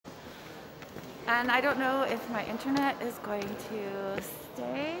And I don't know if my internet is going to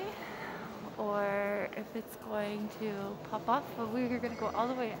stay or if it's going to pop off, but we're going to go all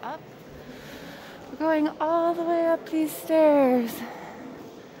the way up. We're going all the way up these stairs.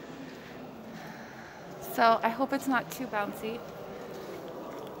 So I hope it's not too bouncy.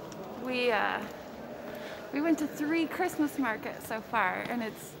 We went to 3 Christmas markets so far, and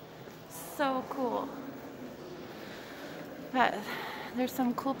it's so cool. But there's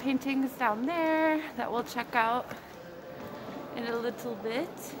some cool paintings down there that we'll check out in a little bit.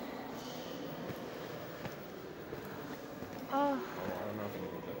 Oh, I don't know if it'll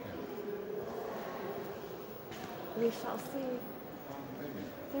go there. we shall see. Maybe.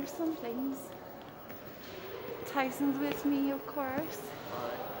 There's some things. Tyson's with me, of course.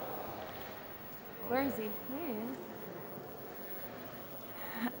 Where is he? There he is.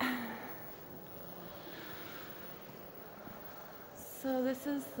 So this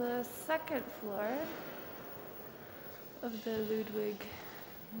is the 2nd floor of the Ludwig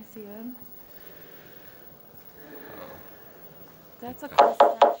Museum. That's a cool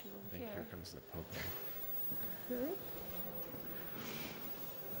statue I think here. here comes the Pope. Really?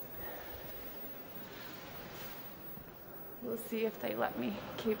 We'll see if they let me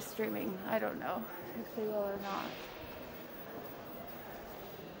keep streaming. I don't know if they will or not.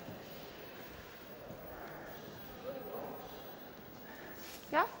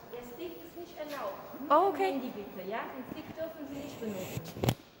 Ja? Der Stick ist nicht erlaubt. Oh, okay. Handy bitte, ja? Den Stick dürfen Sie nicht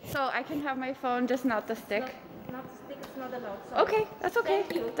benutzen. So I can have my phone, just not the stick. Not the stick is not allowed. Sorry. Okay, that's okay.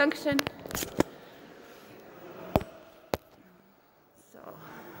 Thank you. Dankeschön. So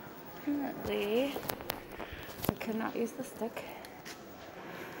apparently I cannot use the stick.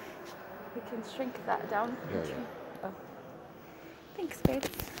 We can shrink that down. Yeah. Oh. Thanks, babes.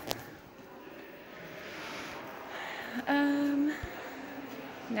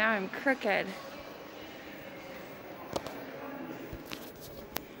 Now I'm crooked.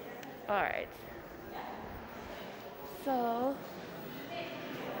 All right. So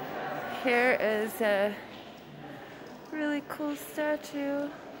here is a really cool statue.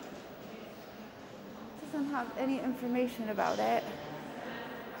 Doesn't have any information about it.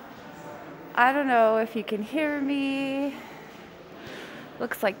 I don't know if you can hear me.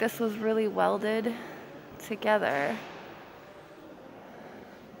 Looks like this was really welded together.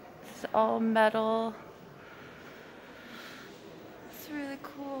 It's all metal. It's really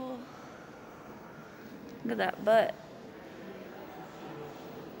cool. Look at that butt.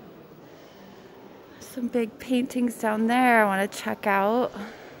 Some big paintings down there I want to check out.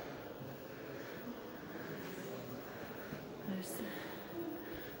 There's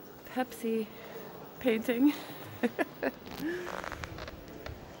a Pepsi painting.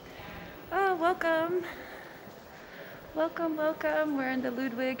 Oh, welcome. Welcome, welcome. We're in the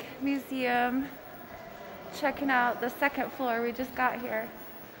Ludwig Museum, checking out the 2nd floor. We just got here.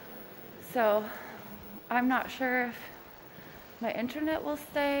 So I'm not sure if my internet will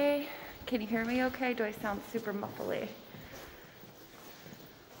stay. Can you hear me okay? Do I sound super muffly?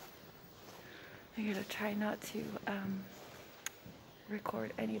 I'm gonna try not to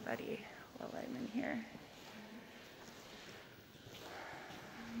record anybody while I'm in here.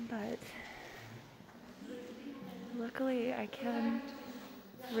 But luckily I can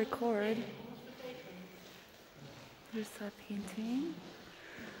record. There's a painting,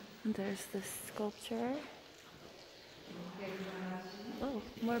 and there's this sculpture. Oh,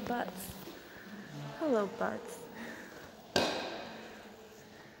 more butts. Hello, butts.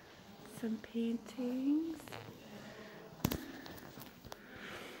 Some paintings.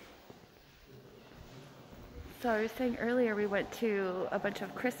 So I was saying earlier we went to a bunch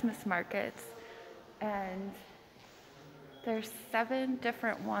of Christmas markets, and there's 7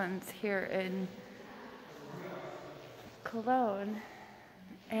 different ones here in Cologne,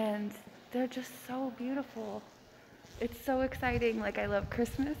 and they're just so beautiful. It's so exciting. Like, I love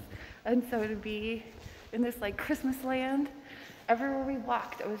Christmas, and so to be in this like Christmas land, everywhere we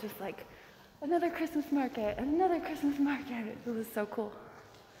walked it was just like another Christmas market and another Christmas market. It was so cool.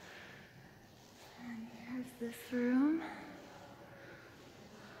 And here's this room.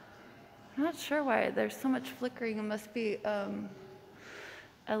 I'm not sure why there's so much flickering. It must be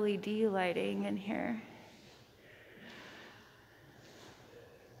LED lighting in here.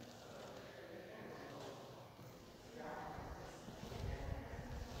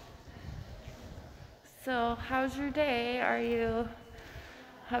 So how's your day? Are you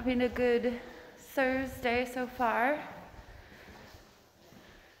having a good Thursday so far?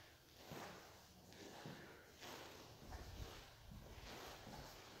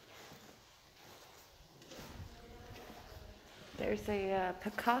 There's a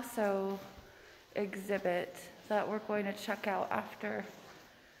Picasso exhibit that we're going to check out after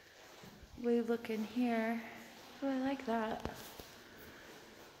we look in here. Oh, I like that.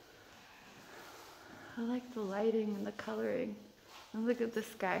 I like the lighting and the coloring. And look at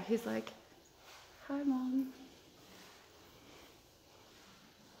this guy. He's like, hi, Mom.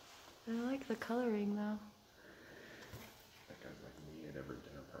 I like the coloring, though. That guy's like me at every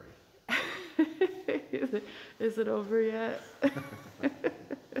dinner party. Is it over yet?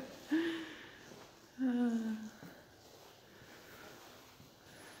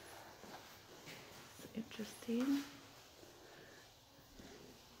 It's interesting.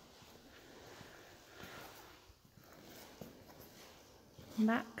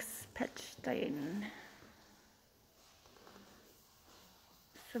 Max Pechstein.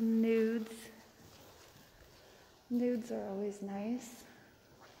 Some nudes. Nudes are always nice.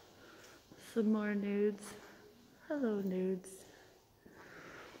 Some more nudes. Hello, nudes.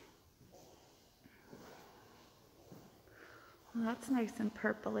 Well, that's nice and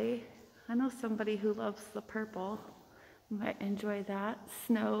purpley. I know somebody who loves the purple. Might enjoy that.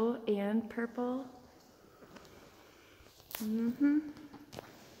 Snow and purple. Mm-hmm.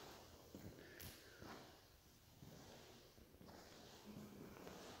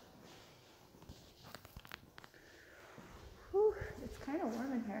 Whew, it's kind of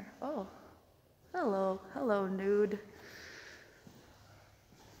warm in here. Oh, hello, nude.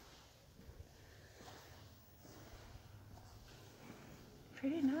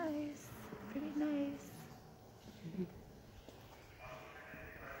 Pretty nice, pretty nice.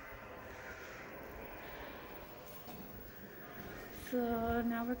 So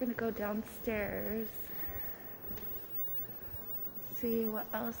now we're gonna go downstairs, see what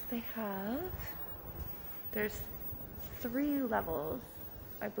else they have. There's 3 levels,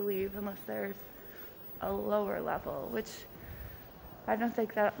 I believe, unless there's a lower level, which I don't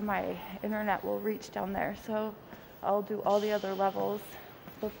think that my internet will reach down there. So I'll do all the other levels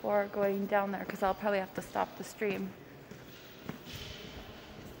before going down there, because I'll probably have to stop the stream.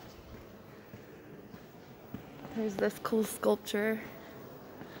 There's this cool sculpture,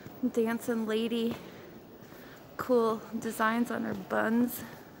 dancing lady, cool designs on her buns.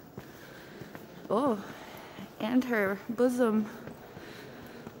 Oh, and her bosom.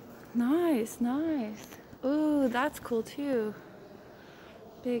 Nice, nice. Ooh, that's cool too.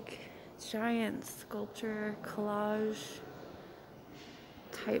 Big, giant sculpture, collage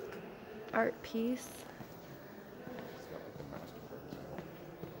type art piece.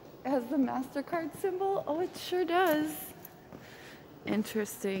 It has the MasterCard symbol? Oh, it sure does.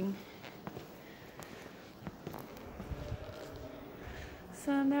 Interesting.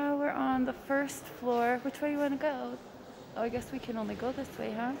 So now we're on the first floor. Which way you want to go? Oh, I guess we can only go this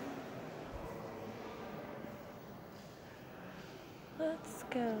way, huh? Let's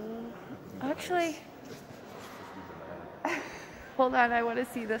go. Actually, hold on, I want to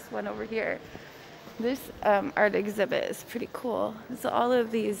see this one over here. This art exhibit is pretty cool. It's all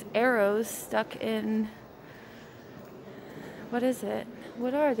of these arrows stuck in, what is it?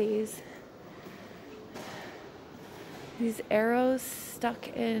 What are these? These arrows stuck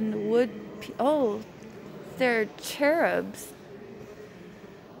in wood. Oh, they're cherubs.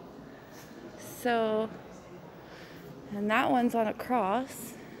 So, and that one's on a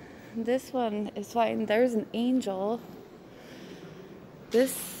cross. This one is fine. There's an angel.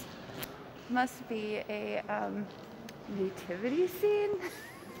 This must be a nativity scene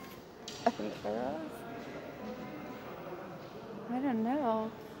of arrows. I don't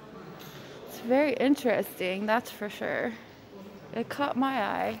know. It's very interesting, that's for sure. It caught my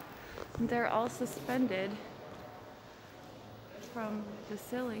eye. They're all suspended from the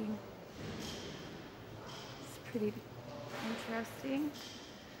ceiling. It's pretty interesting.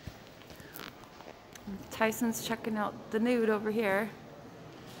 Tyson's checking out the nude over here.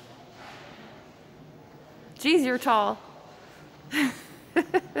 Geez, you're tall.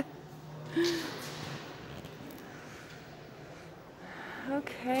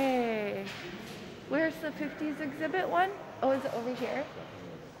 Okay. Where's the 50s exhibit one? Oh, is it over here?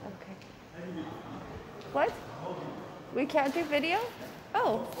 Okay. What? We can't do video?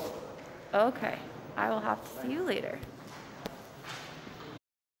 Oh. Okay. I will have to see you later.